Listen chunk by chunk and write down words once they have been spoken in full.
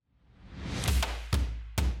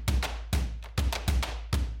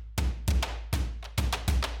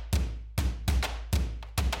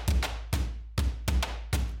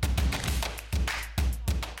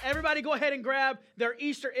everybody go ahead and grab their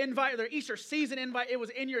Easter invite, their Easter season invite. It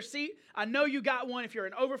was in your seat. I know you got one. If you're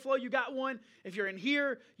in overflow, you got one. If you're in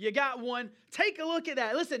here, you got one. Take a look at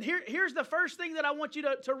that. Listen, here's the first thing that I want you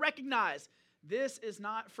to recognize. This is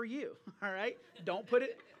not for you, all right? Don't put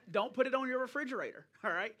it on your refrigerator,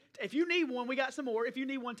 all right? If you need one, we got some more. If you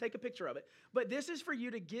need one, take a picture of it. But this is for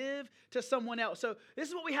you to give to someone else. So this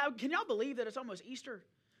is what we have. Can y'all believe that it's almost Easter?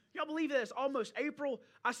 Y'all believe that it's almost April?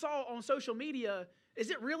 I saw on social media, is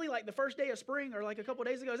it really like the first day of spring or like a couple of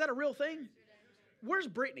days ago? Is that a real thing? Where's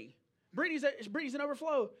Brittany? Brittany's in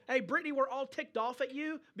overflow. Hey, Brittany, we're all ticked off at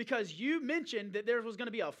you because you mentioned that there was going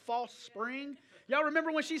to be a false spring. Y'all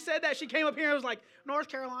remember when she said that? She came up here and was like, North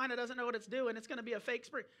Carolina doesn't know what it's doing. It's going to be a fake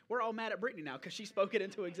spring. We're all mad at Brittany now because she spoke it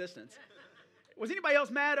into existence. Was anybody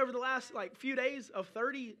else mad over the last few days of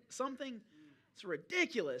 30-something? It's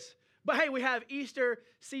ridiculous. But hey, we have Easter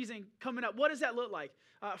season coming up. What does that look like?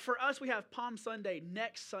 For us, we have Palm Sunday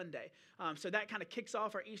next Sunday. So that kind of kicks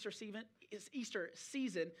off our Easter season.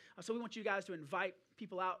 So we want you guys to invite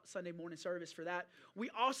people out Sunday morning service for that. We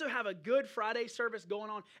also have a Good Friday service going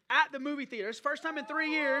on at the movie theaters. First time in 3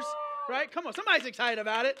 years, right? Come on, somebody's excited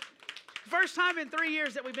about it. First time in 3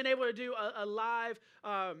 years that we've been able to do a live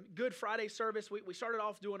Good Friday service. We started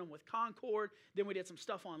off doing them with Concord. Then we did some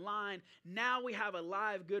stuff online. Now we have a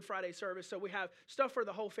live Good Friday service. So we have stuff for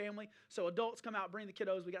the whole family. So adults come out, bring the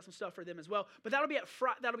kiddos. We got some stuff for them as well. But that'll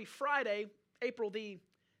be Friday, April the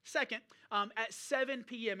 2nd at 7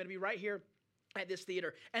 p.m. It'll be right here at this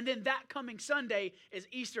theater. And then that coming Sunday is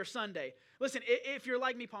Easter Sunday. Listen, if you're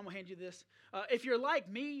like me, Palm will hand you this. If you're like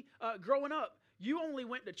me, growing up, you only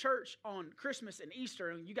went to church on Christmas and Easter,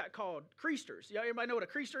 and you got called creasters. Everybody know what a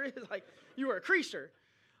creaster is? Like, you were a creaster.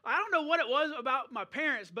 I don't know what it was about my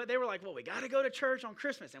parents, but they were like, well, we got to go to church on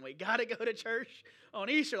Christmas, and we got to go to church on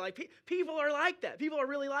Easter. Like, people are like that. People are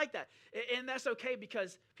really like that. And that's okay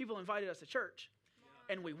because people invited us to church,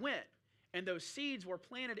 and we went. And those seeds were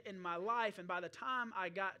planted in my life, and by the time I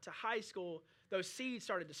got to high school, those seeds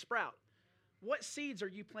started to sprout. What seeds are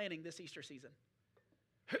you planting this Easter season?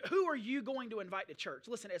 Who are you going to invite to church?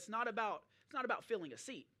 Listen, it's not about filling a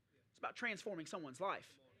seat. It's about transforming someone's life.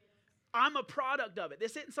 I'm a product of it.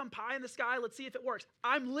 This isn't some pie in the sky. Let's see if it works.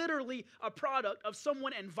 I'm literally a product of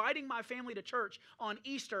someone inviting my family to church on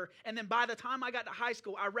Easter, and then by the time I got to high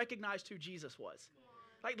school, I recognized who Jesus was.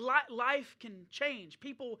 Like, life can change.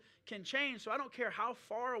 People can change. So I don't care how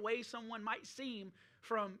far away someone might seem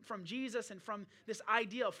from Jesus and from this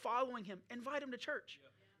idea of following him. Invite them to church.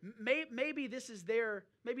 Maybe this is their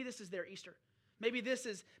Easter. Maybe this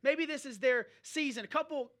is their season.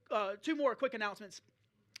 Two more quick announcements.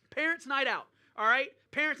 Parents' night out. All right,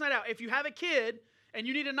 parents' night out. If you have a kid and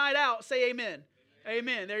you need a night out, say amen.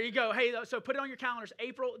 Amen. There you go. Hey, so put it on your calendars.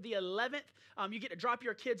 April the 11th. You get to drop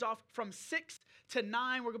your kids off from 6 to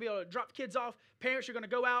 9. We're going to be able to drop kids off. Parents, you're going to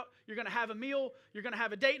go out. You're going to have a meal. You're going to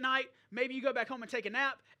have a date night. Maybe you go back home and take a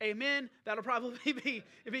nap. Amen. That'll probably be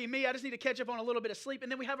me. I just need to catch up on a little bit of sleep.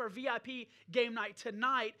 And then we have our VIP game night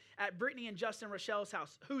tonight at Brittany and Justin Rochelle's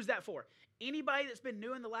house. Who's that for? Anybody that's been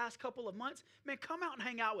new in the last couple of months, man, come out and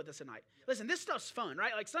hang out with us tonight. Listen, this stuff's fun,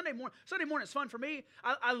 right? Like Sunday morning is fun for me.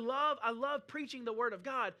 I love preaching the word of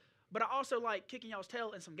God, but I also like kicking y'all's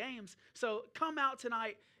tail in some games. So come out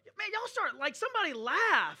tonight. Man, y'all start, like, somebody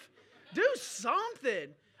laugh. Do something.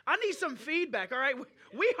 I need some feedback, all right?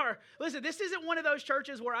 Listen, this isn't one of those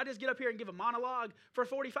churches where I just get up here and give a monologue for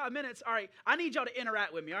 45 minutes. All right, I need y'all to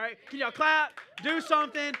interact with me, all right? Can y'all clap, do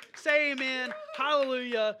something, say amen,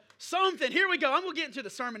 hallelujah, something. Here we go. I'm going to get into the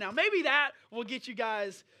sermon now. Maybe that will get you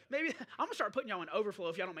guys, I'm going to start putting y'all in overflow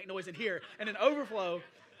if y'all don't make noise in here. And then overflow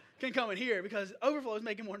can come in here because overflow is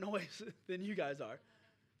making more noise than you guys are.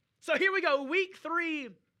 So here we go, week three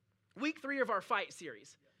of our fight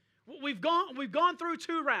series. We've gone through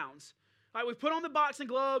 2 rounds. All right, we've put on the boxing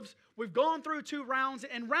gloves. We've gone through 2 rounds.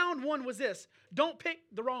 And round 1 was this. Don't pick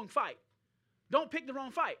the wrong fight. Don't pick the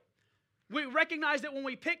wrong fight. We recognize that when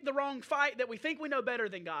we pick the wrong fight, that we think we know better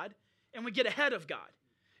than God, and we get ahead of God.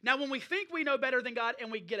 Now, when we think we know better than God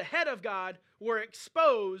and we get ahead of God, we're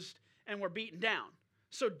exposed and we're beaten down.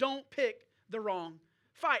 So don't pick the wrong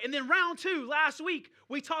fight. And then round 2, last week,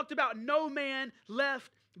 we talked about no man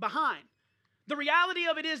left behind. The reality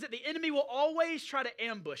of it is that the enemy will always try to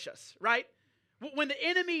ambush us, right? When the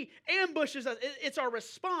enemy ambushes us, it's our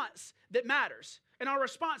response that matters. And our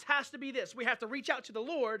response has to be this. We have to reach out to the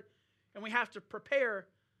Lord, and we have to prepare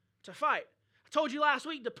to fight. I told you last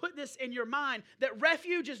week to put this in your mind, that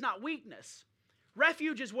refuge is not weakness.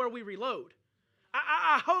 Refuge is where we reload.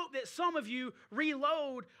 I hope that some of you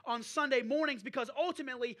reload on Sunday mornings, because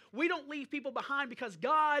ultimately we don't leave people behind because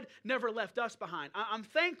God never left us behind. I'm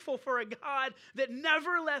thankful for a God that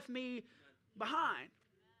never left me behind.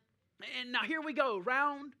 And now here we go,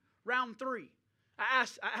 round 3. I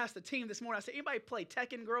asked the team this morning, I said, anybody play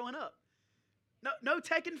Tekken growing up? No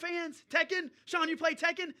Tekken fans? Tekken? Sean, you play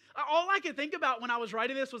Tekken? All I could think about when I was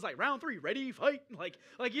writing this was like, round 3, ready, fight. Like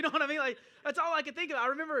you know what I mean? Like, that's all I could think of. I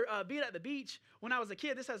remember being at the beach when I was a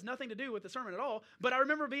kid. This has nothing to do with the sermon at all. But I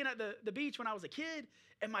remember being at the beach when I was a kid,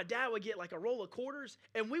 and my dad would get like a roll of quarters,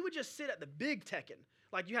 and we would just sit at the big Tekken.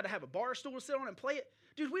 Like, you had to have a bar stool to sit on and play it.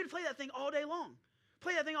 Dude, we'd play that thing all day long.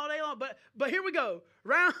 But here we go.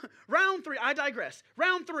 Round 3. I digress.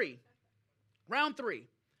 Round 3.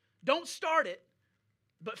 Don't start it,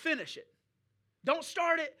 but finish it. Don't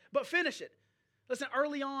start it, but finish it. Listen,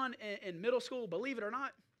 early on in middle school, believe it or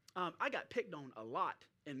not, I got picked on a lot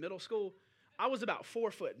in middle school. I was about 4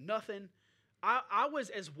 foot nothing. I was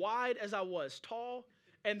as wide as I was tall,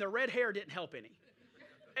 and the red hair didn't help any.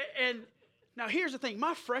 And now here's the thing.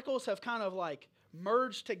 My freckles have kind of like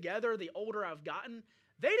merged together the older I've gotten.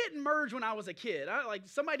 They didn't merge when I was a kid.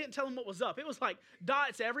 Somebody didn't tell them what was up. It was like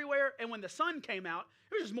dots everywhere, and when the sun came out,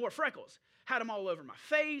 it was just more freckles. Had them all over my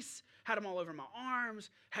face, had them all over my arms,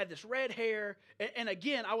 had this red hair, and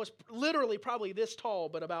again, I was literally probably this tall,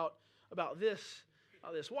 but about this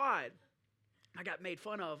wide. I got made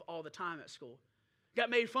fun of all the time at school. Got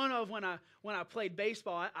made fun of when I played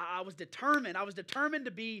baseball. I was determined. I was determined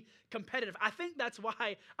to be competitive. I think that's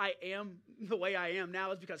why I am the way I am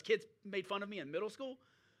now, is because kids made fun of me in middle school.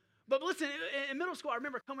 But listen, in middle school, I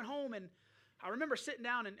remember coming home, and I remember sitting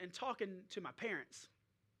down and talking to my parents.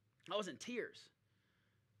 I was in tears.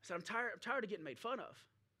 I said, I'm tired of getting made fun of.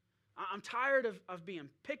 I'm tired of being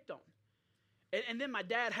picked on. And then my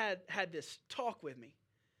dad had this talk with me.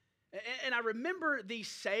 And I remember these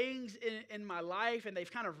sayings in my life, and they've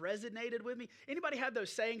kind of resonated with me. Anybody have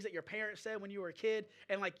those sayings that your parents said when you were a kid,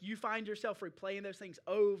 and like you find yourself replaying those things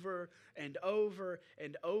over and over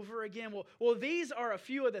and over again? Well, these are a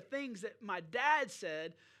few of the things that my dad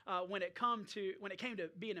said when it came to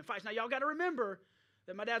being in fights. Now, y'all got to remember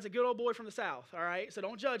that my dad's a good old boy from the South, all right? So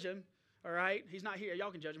don't judge him, all right? He's not here. Y'all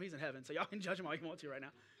can judge him. He's in heaven, so y'all can judge him all you want to right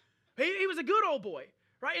now. He was a good old boy.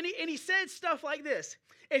 Right? And he said stuff like this.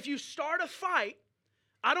 If you start a fight,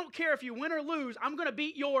 I don't care if you win or lose, I'm going to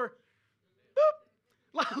beat your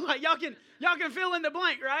boop. Like y'all can fill in the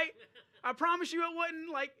blank, right? I promise you it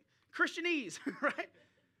wasn't like Christianese, right?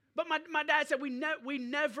 But my dad said we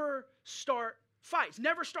never start fights.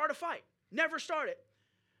 Never start a fight. Never start it.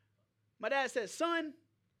 My dad says, son,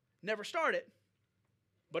 never start it,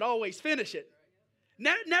 but always finish it.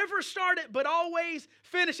 Never start it, but always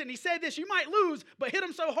finish it. And he said this, you might lose, but hit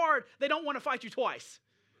them so hard, they don't want to fight you twice.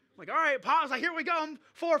 I'm like, all right, Pop. I was like, here we go. I'm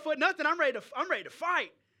 4 foot nothing. I'm ready to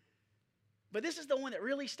fight. But this is the one that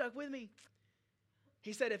really stuck with me.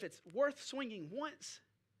 He said, if it's worth swinging once,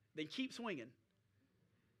 then keep swinging.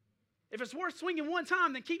 If it's worth swinging one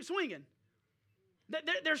time, then keep swinging.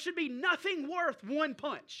 There should be nothing worth one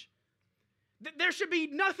punch. There should be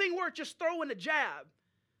nothing worth just throwing a jab.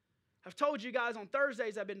 I've told you guys on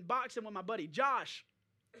Thursdays I've been boxing with my buddy Josh,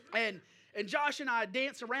 and Josh and I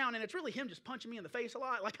dance around, and it's really him just punching me in the face a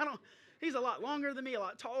lot. He's a lot longer than me, a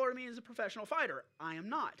lot taller than me. He's a professional fighter. I am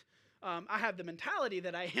not. I have the mentality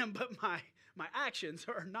that I am, but my actions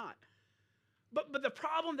are not. But the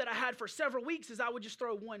problem that I had for several weeks is I would just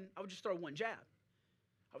throw one jab.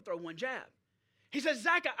 I would throw one jab. He says,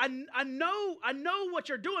 Zach, I know what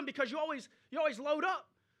you're doing because you always load up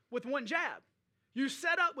with one jab. You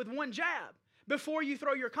set up with one jab before you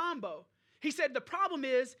throw your combo. He said the problem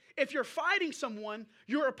is if you're fighting someone,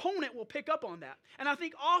 your opponent will pick up on that. And I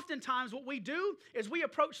think oftentimes what we do is we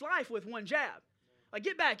approach life with one jab. Like,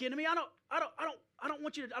 get back, enemy. I don't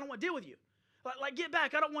want to deal with you. Like get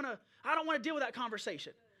back. I don't want to deal with that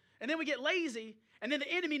conversation. And then we get lazy, and then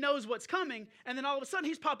the enemy knows what's coming, and then all of a sudden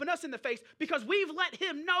he's popping us in the face because we've let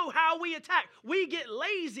him know how we attack. We get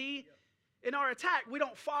lazy in our attack. We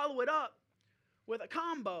don't follow it up with a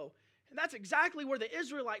combo. And that's exactly where the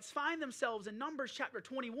Israelites find themselves in Numbers chapter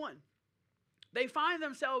 21. They find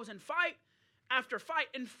themselves in fight after fight.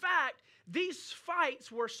 In fact, these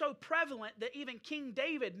fights were so prevalent that even King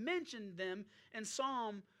David mentioned them in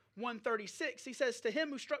Psalm 136. He says, to him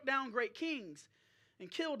who struck down great kings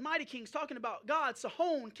and killed mighty kings, talking about God,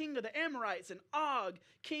 Sihon, king of the Amorites, and Og,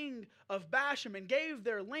 king of Bashan, and gave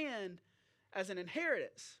their land as an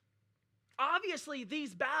inheritance. Obviously,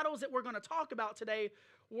 these battles that we're going to talk about today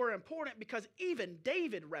were important because even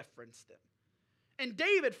David referenced them. And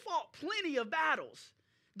David fought plenty of battles.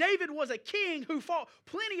 David was a king who fought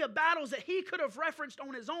plenty of battles that he could have referenced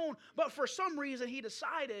on his own, but for some reason he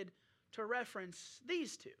decided to reference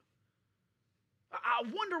these two. I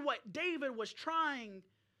wonder what David was trying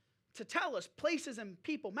to tell us. Places and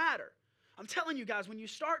people matter. I'm telling you guys, when you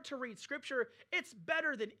start to read Scripture, it's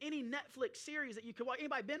better than any Netflix series that you could watch.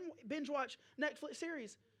 Anybody binge watch Netflix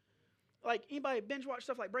series? Like, anybody binge watch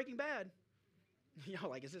stuff like Breaking Bad? Y'all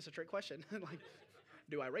like, is this a trick question? Like,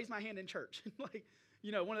 do I raise my hand in church? Like,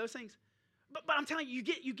 one of those things. But I'm telling you,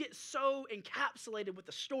 you get so encapsulated with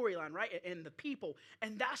the storyline, right? And the people.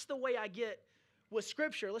 And that's the way I get with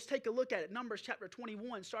Scripture. Let's take a look at it. Numbers chapter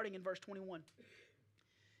 21, starting in verse 21.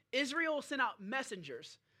 Israel sent out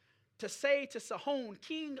messengers to say to Sihon,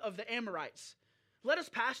 king of the Amorites, let us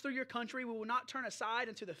pass through your country. We will not turn aside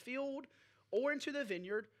into the field or into the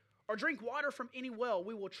vineyard or drink water from any well.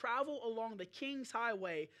 We will travel along the king's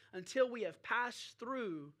highway until we have passed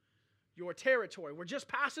through your territory. We're just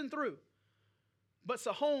passing through. But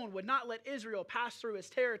Sihon would not let Israel pass through his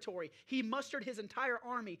territory. He mustered his entire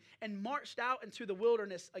army and marched out into the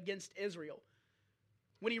wilderness against Israel.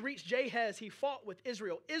 When he reached Jahaz, he fought with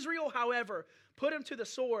Israel. Israel, however, put him to the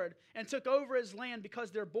sword and took over his land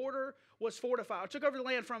because their border was fortified. Took over the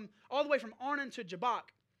land all the way from Arnon to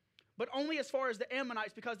Jabbok, but only as far as the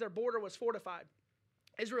Ammonites because their border was fortified.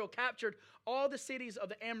 Israel captured all the cities of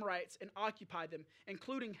the Amorites and occupied them,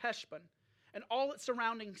 including Heshbon and all its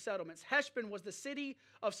surrounding settlements. Heshbon was the city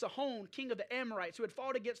of Sihon, king of the Amorites, who had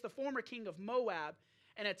fought against the former king of Moab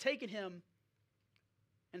and had taken him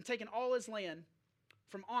and taken all his land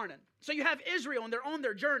from Arnon. So you have Israel, and they're on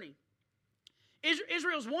their journey.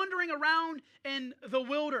 Israel's wandering around in the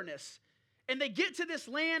wilderness, and they get to this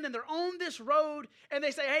land, and they're on this road, and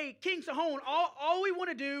they say, hey, King Sihon, all we want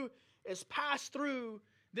to do is pass through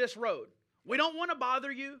this road. We don't want to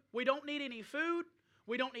bother you. We don't need any food.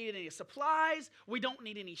 We don't need any supplies. We don't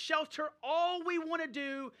need any shelter. All we want to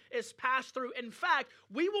do is pass through. In fact,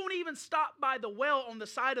 we won't even stop by the well on the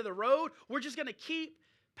side of the road. We're just going to keep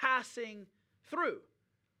passing through.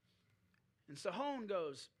 And Sihon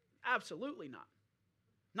goes, absolutely not.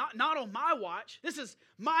 Not on my watch. This is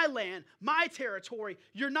my land, my territory.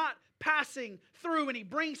 You're not passing through. And he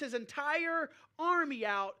brings his entire army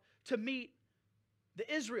out to meet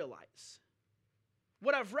the Israelites.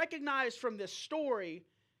 What I've recognized from this story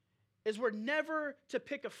is we're never to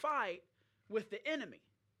pick a fight with the enemy.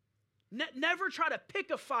 Never try to pick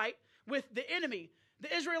a fight with the enemy.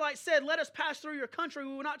 The Israelites said, let us pass through your country.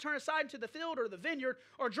 We will not turn aside into the field or the vineyard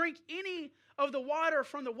or drink any of the water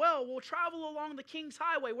from the well. We'll travel along the king's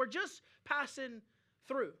highway. We're just passing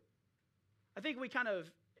through. I think we kind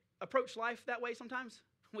of approach life that way sometimes.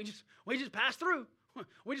 We just pass through.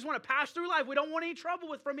 We just want to pass through life. We don't want any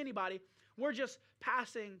trouble from anybody. We're just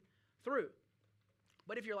passing through.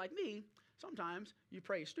 But if you're like me, sometimes you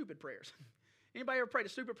pray stupid prayers. Anybody ever prayed a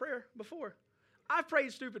stupid prayer before? I've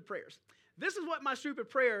prayed stupid prayers. This is what my stupid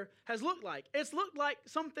prayer has looked like. It's looked like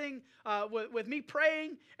something with me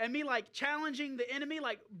praying and me like challenging the enemy,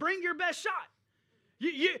 like bring your best shot.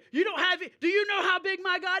 You don't have it. Do you know how big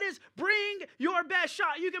my God is? Bring your best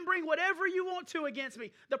shot. You can bring whatever you want to against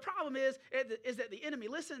me. The problem is that the enemy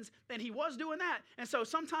listens, and he was doing that. And so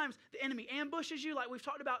sometimes the enemy ambushes you, like we've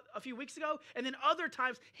talked about a few weeks ago, and then other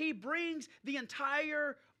times he brings the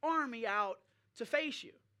entire army out to face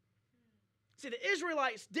you. See, the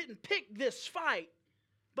Israelites didn't pick this fight,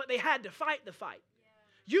 but they had to fight the fight.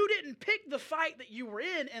 Yeah. You didn't pick the fight that you were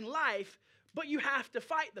in life, but you have to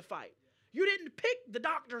fight the fight. You didn't pick the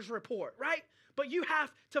doctor's report, right? But you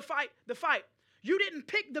have to fight the fight. You didn't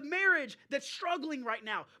pick the marriage that's struggling right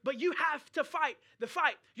now, but you have to fight the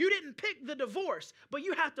fight. You didn't pick the divorce, but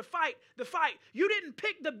you have to fight the fight. You didn't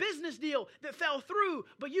pick the business deal that fell through,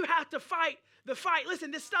 but you have to fight the fight.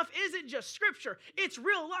 Listen, this stuff isn't just scripture. It's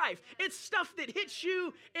real life. It's stuff that hits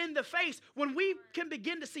you in the face. When we can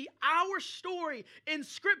begin to see our story in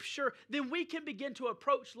scripture, then we can begin to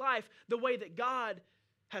approach life the way that God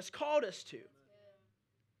has called us to.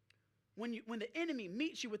 When the enemy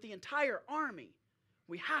meets you with the entire army,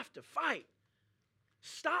 we have to fight.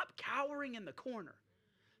 Stop cowering in the corner.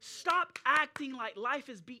 Stop acting like life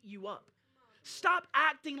has beat you up. Stop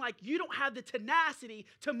acting like you don't have the tenacity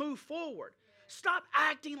to move forward. Stop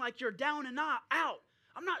acting like you're down and out.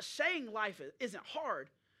 I'm not saying life isn't hard.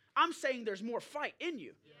 I'm saying there's more fight in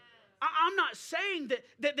you. I'm not saying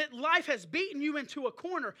that life has beaten you into a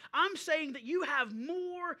corner. I'm saying that you have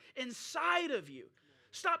more inside of you.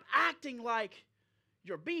 Stop acting like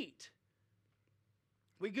you're beat.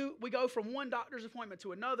 We go from one doctor's appointment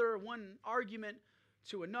to another, one argument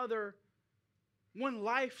to another, one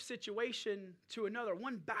life situation to another,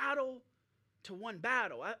 one battle to one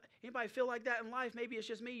battle. Anybody feel like that in life? Maybe it's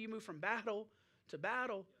just me. You move from battle to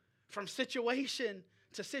battle, from situation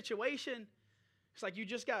to situation. It's like you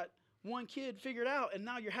just got one kid figured out, and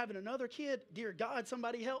now you're having another kid. Dear God,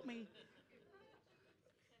 somebody help me.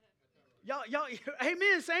 Y'all,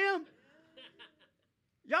 amen, Sam.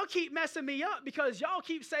 Y'all keep messing me up because y'all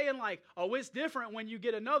keep saying like, oh, it's different when you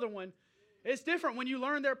get another one. It's different when you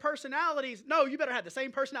learn their personalities. No, you better have the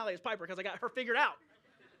same personality as Piper because I got her figured out.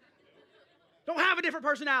 Don't have a different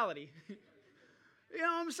personality. You know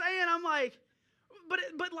what I'm saying? I'm like,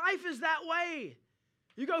 but life is that way.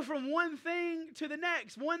 You go from one thing to the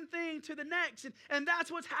next, one thing to the next. And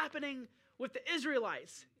that's what's happening with the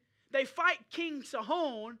Israelites. They fight King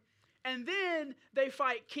Sihon, and then they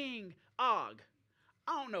fight King Og.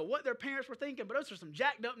 I don't know what their parents were thinking, but those are some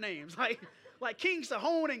jacked up names, like King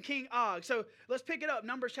Sihon and King Og. So let's pick it up.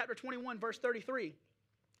 Numbers chapter 21, verse 33.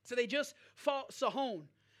 So they just fought Sihon.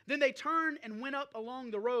 Then they turned and went up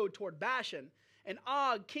along the road toward Bashan. And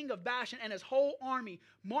Og, king of Bashan, and his whole army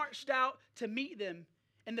marched out to meet them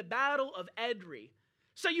in the battle of Edrei.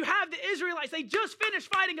 So you have the Israelites. They just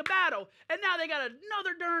finished fighting a battle, and now they got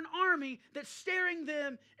another darn army that's staring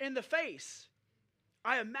them in the face.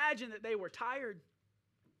 I imagine that they were tired.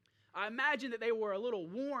 I imagine that they were a little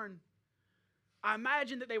worn. I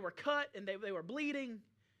imagine that they were cut and they were bleeding.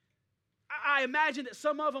 I imagine that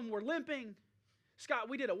some of them were limping. Scott,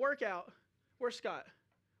 we did a workout. Where's Scott?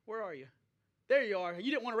 Where are you? There you are.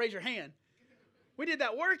 You didn't want to raise your hand. We did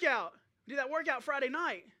that workout. We did that workout Friday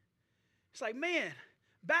night. It's like, man,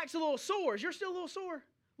 back's a little sore. Is yours still a little sore?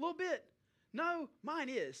 A little bit? No, mine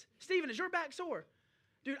is. Steven, is your back sore?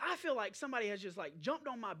 Dude, I feel like somebody has just like jumped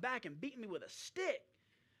on my back and beaten me with a stick.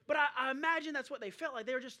 But I imagine that's what they felt like.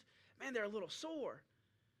 They were just, man, they're a little sore.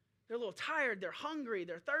 They're a little tired. They're hungry.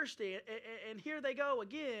 They're thirsty. And here they go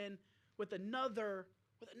again with another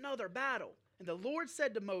battle. And the Lord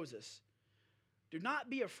said to Moses, do not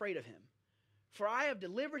be afraid of him, for I have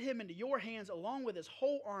delivered him into your hands along with his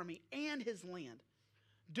whole army and his land.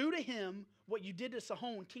 Do to him what you did to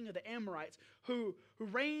Sihon, king of the Amorites, who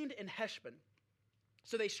reigned in Heshbon.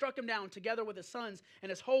 So they struck him down together with his sons and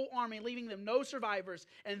his whole army, leaving them no survivors,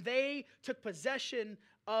 and they took possession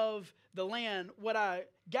of the land. What I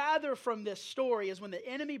gather from this story is when the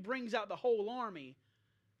enemy brings out the whole army,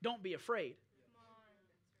 don't be afraid.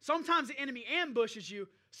 Sometimes the enemy ambushes you.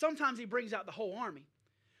 Sometimes he brings out the whole army.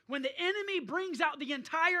 When the enemy brings out the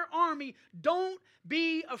entire army, don't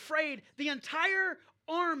be afraid. The entire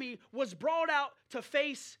army was brought out to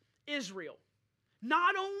face Israel.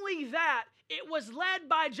 Not only that, it was led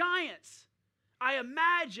by giants. I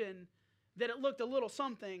imagine that it looked a little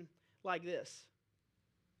something like this.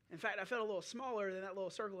 In fact, I felt a little smaller than that little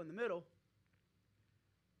circle in the middle.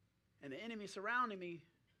 And the enemy surrounding me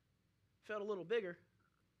felt a little bigger.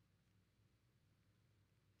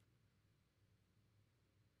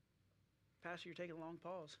 Pastor, you're taking a long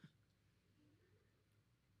pause.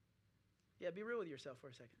 Yeah, be real with yourself for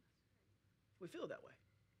a second. We feel that way.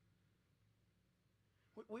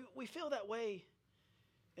 We feel that way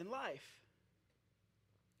in life.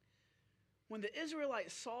 When the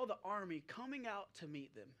Israelites saw the army coming out to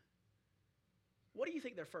meet them, what do you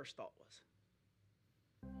think their first thought was?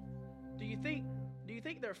 Do you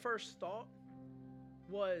think their first thought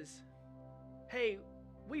was, hey,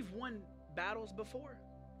 we've won battles before?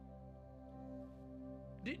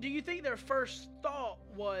 Do you think their first thought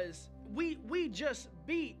was, we just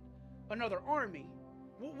beat another army?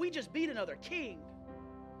 We just beat another king?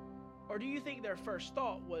 Or do you think their first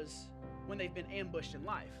thought was when they've been ambushed in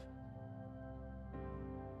life?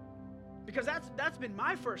 Because that's been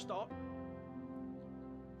my first thought.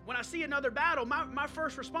 When I see another battle, my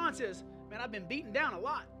first response is, man, I've been beaten down a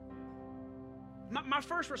lot. My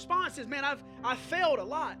first response is, man, I've failed a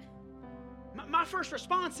lot. My first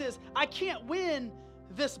response is, I can't win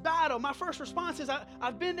this battle. My first response is,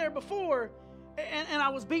 I've been there before, and I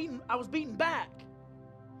was beaten back.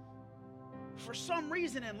 For some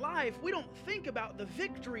reason in life, we don't think about the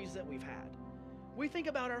victories that we've had. We think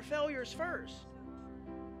about our failures first.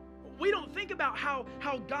 We don't think about how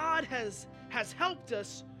God has helped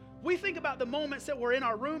us. We think about the moments that we're in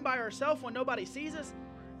our room by ourselves when nobody sees us,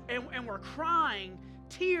 and we're crying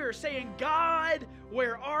tears saying, God,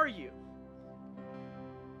 where are you?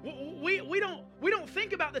 We don't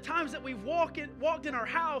think about the times that we've walked in our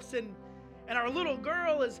house and our little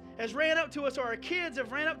girl has ran up to us, or our kids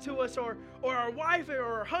have ran up to us, or our wife or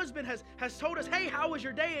our husband has told us, hey, how was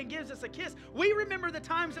your day, and gives us a kiss. We remember the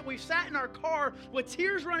times that we've sat in our car with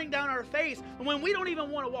tears running down our face when we don't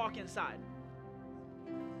even want to walk inside.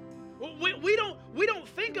 We don't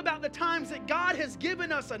think about the times that God has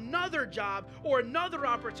given us another job or another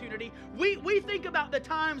opportunity. We think about the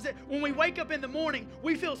times that when we wake up in the morning,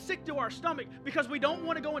 we feel sick to our stomach because we don't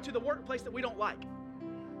want to go into the workplace that we don't like.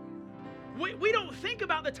 We don't think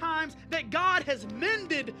about the times that God has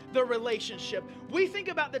mended the relationship. We think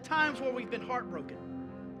about the times where we've been heartbroken.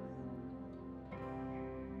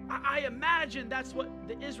 I imagine that's what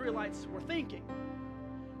the Israelites were thinking.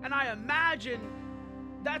 And I imagine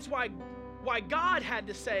that's why God had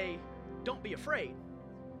to say, don't be afraid.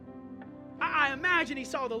 I imagine he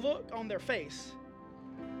saw the look on their face.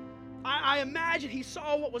 I imagine he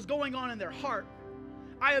saw what was going on in their heart.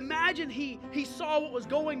 I imagine he saw what was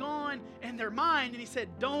going on in their mind, and he said,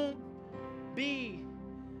 don't be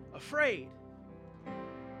afraid.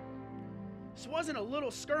 This wasn't a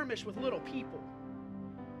little skirmish with little people.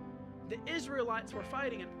 The Israelites were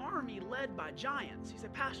fighting an army led by giants. He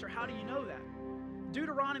said, Pastor, how do you know that?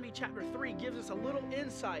 Deuteronomy chapter 3 gives us a little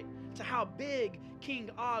insight to how big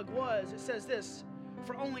King Og was. It says this,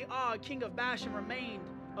 for only Og, king of Bashan, remained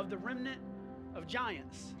of the remnant of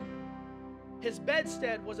giants. His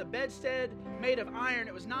bedstead was a bedstead made of iron.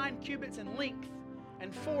 It was 9 cubits in length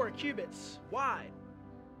and 4 cubits wide.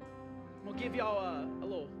 We'll give y'all a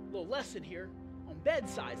little lesson here on bed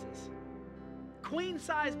sizes.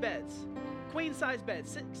 Queen-size beds. Queen-size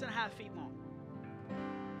beds, 6.5 feet long.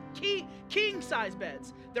 King-size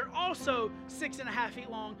beds. They're also 6.5 feet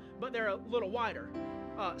long, but they're a little wider.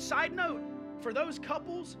 Side note, for those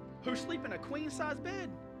couples who sleep in a queen-size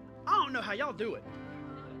bed, I don't know how y'all do it.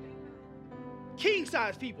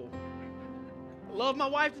 King-size people. Love my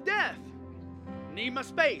wife to death. Need my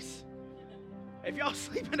space. If y'all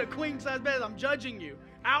sleep in a queen-size bed, I'm judging you.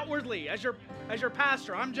 Outwardly, as your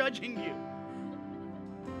pastor, I'm judging you.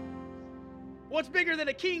 What's bigger than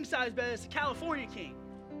a king-size bed is a California king.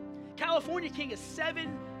 California king is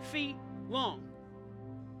 7 feet long.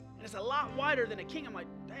 And it's a lot wider than a king. I'm like,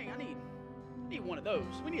 dang, I need one of those.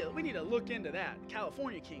 We need to look into that.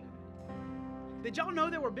 California king. Did y'all know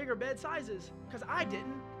there were bigger bed sizes? Because I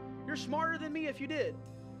didn't. You're smarter than me if you did.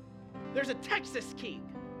 There's a Texas king.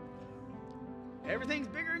 Everything's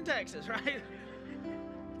bigger in Texas, right?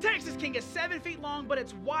 Texas king is 7 feet long, but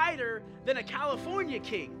it's wider than a California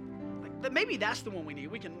king. Like, maybe that's the one we need.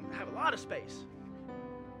 We can have a lot of space.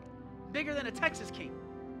 Bigger than a Texas king.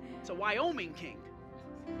 It's a Wyoming king.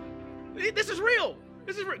 This is real.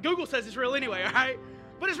 This is real. Google says it's real anyway, all right?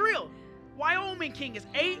 But it's real. Wyoming king is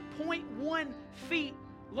 8.1 feet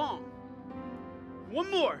long. One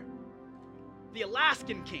more. The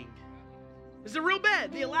Alaskan king. This is a real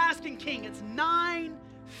bed. The Alaskan king, it's 9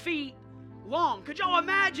 feet long. Could y'all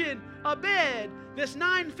imagine a bed that's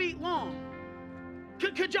 9 feet long?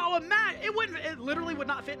 Could y'all imagine? It literally would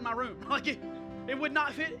not fit in my room. Like it would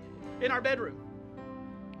not fit in our bedroom.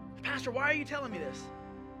 Pastor, why are you telling me this?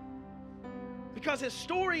 Because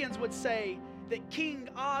historians would say that King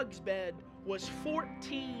Og's bed was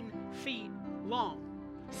 14 feet long.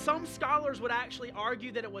 Some scholars would actually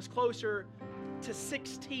argue that it was closer to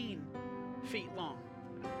 16 feet long.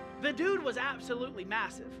 The dude was absolutely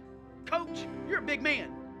massive. Coach, you're a big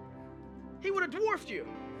man. He would have dwarfed you.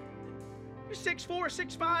 You're 6'4",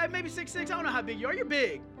 6'5", maybe 6'6". I don't know how big you are. You're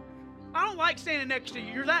big. I don't like standing next to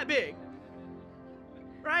you. You're that big.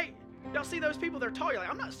 Right? Y'all see those people? They're tall. You're like,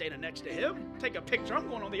 I'm not standing next to him. Take a picture. I'm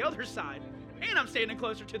going on the other side. And I'm standing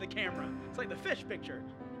closer to the camera. It's like the fish picture.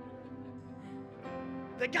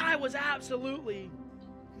 The guy was absolutely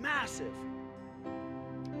massive.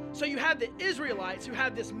 So you have the Israelites who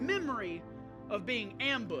have this memory of being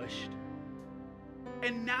ambushed.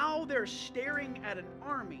 And now they're staring at an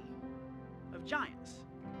army of giants.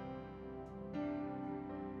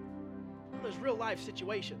 Those real life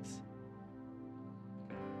situations.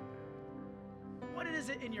 What is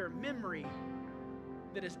it in your memory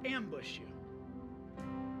that has ambushed you?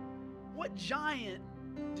 What giant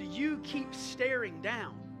do you keep staring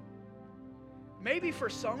down? Maybe for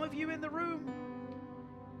some of you in the room,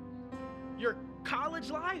 your college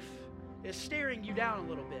life is staring you down a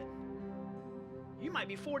little bit. You might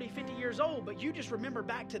be 40, 50 years old, but you just remember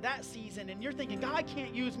back to that season and you're thinking, God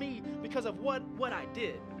can't use me because of what I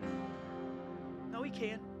did. No, He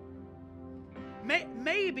can.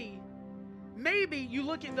 Maybe you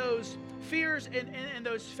look at those fears and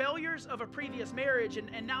those failures of a previous marriage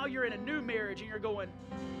and now you're in a new marriage and you're going,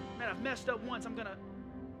 man, I've messed up once, I'm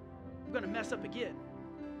gonna mess up again.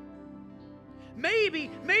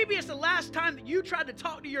 Maybe it's the last time that you tried to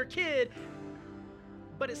talk to your kid,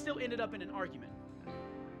 but it still ended up in an argument.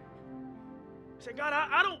 Say, God,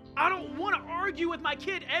 I don't want to argue with my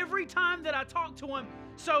kid every time that I talk to him,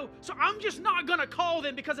 so I'm just not gonna call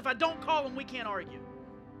them because if I don't call them, we can't argue.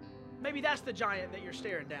 Maybe that's the giant that you're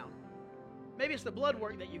staring down. Maybe it's the blood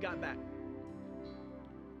work that you got back.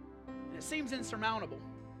 And it seems insurmountable.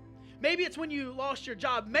 Maybe it's when you lost your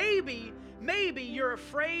job. Maybe you're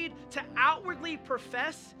afraid to outwardly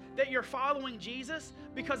profess that you're following Jesus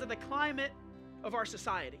because of the climate of our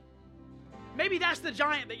society. Maybe that's the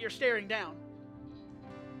giant that you're staring down.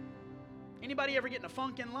 Anybody ever get in a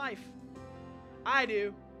funk in life? I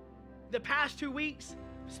do. The past 2 weeks,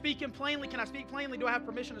 speaking plainly, can I speak plainly? Do I have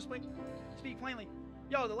permission to speak plainly?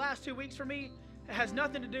 Yo, the last 2 weeks for me, it has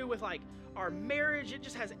nothing to do with like our marriage. It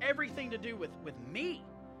just has everything to do with me.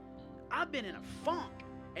 I've been in a funk,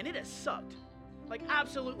 and it has sucked. Like,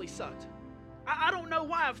 absolutely sucked. I don't know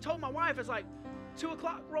why. I've told my wife, it's like 2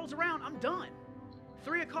 o'clock rolls around, I'm done.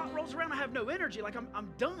 3 o'clock rolls around, I have no energy. Like,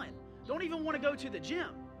 I'm done. Don't even want to go to the gym.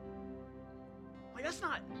 Like, that's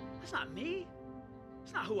not me.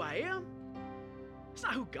 That's not who I am. That's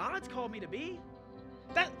not who God's called me to be.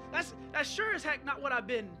 That's sure as heck not what I've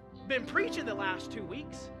been preaching the last 2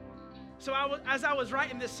 weeks. So as I was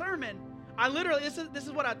writing this sermon, I literally, this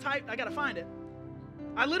is what I typed. I got to find it.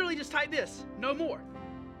 I literally just typed this: no more.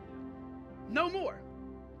 No more.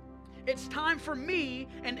 It's time for me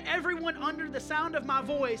and everyone under the sound of my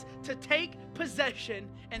voice to take possession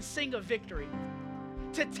and sing of victory.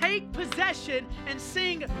 To take possession and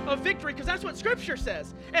sing of victory, because that's what Scripture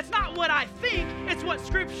says. It's not what I think, it's what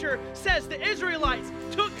Scripture says. The Israelites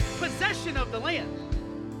took possession of the land.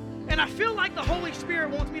 And I feel like the Holy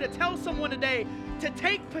Spirit wants me to tell someone today to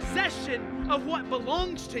take possession of what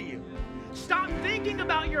belongs to you. Stop thinking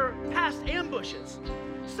about your past ambushes.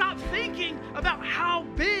 Stop thinking about how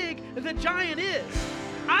big the giant is.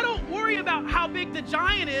 I don't worry about how big the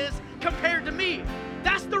giant is compared to me.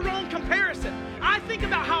 That's the wrong comparison. I think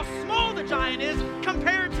about how small the giant is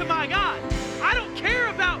compared to my God. I don't care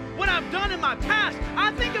about what I've done in my past.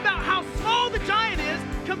 I think about how small the giant is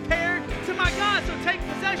compared to my God. So take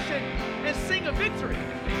possession and sing a victory.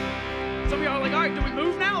 Some of y'all are like, all right, do we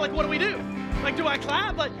move now? Like, what do we do? Like, do I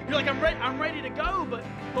clap? Like, you're like, I'm ready to go, but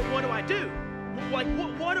what do I do? Like,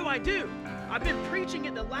 what do I do? I've been preaching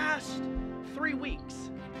it the last 3 weeks.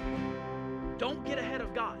 Don't get ahead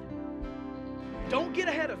of God. Don't get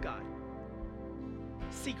ahead of God.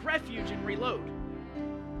 Seek refuge and reload.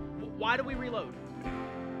 Why do we reload?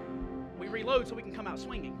 We reload so we can come out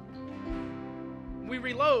swinging. We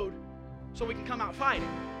reload so we can come out fighting.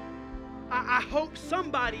 I hope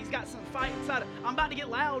somebody's got some fight inside. I'm about to get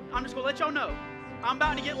loud. I'm just going to let y'all know. I'm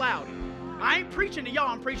about to get loud. I ain't preaching to y'all.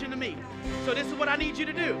 I'm preaching to me. So this is what I need you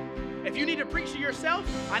to do. If you need to preach to yourself,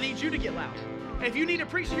 I need you to get loud. If you need to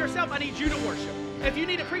preach to yourself, I need you to worship. If you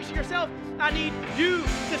need to preach to yourself, I need you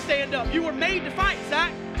to stand up. You were made to fight,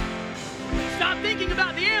 Zach. Stop thinking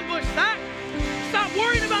about the ambush, Zach. Stop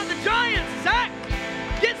worrying about the giants, Zach.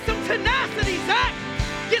 Get some tenacity, Zach.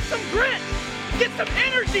 Get some grit. Get some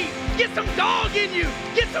energy. Get some dog in you.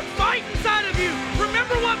 Get some fight inside of you.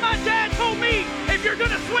 Remember what my dad told me. If you're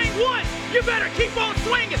going to swing once, you better keep on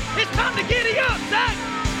swinging. It's time to giddy up, Zach.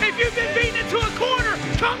 If you've been beaten into a corner,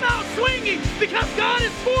 come out swinging because God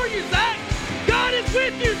is for you, Zach. God is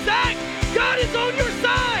with you, Zach. God is on your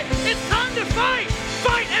side. It's time to fight.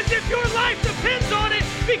 Fight as if your life depends on it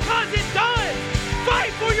because it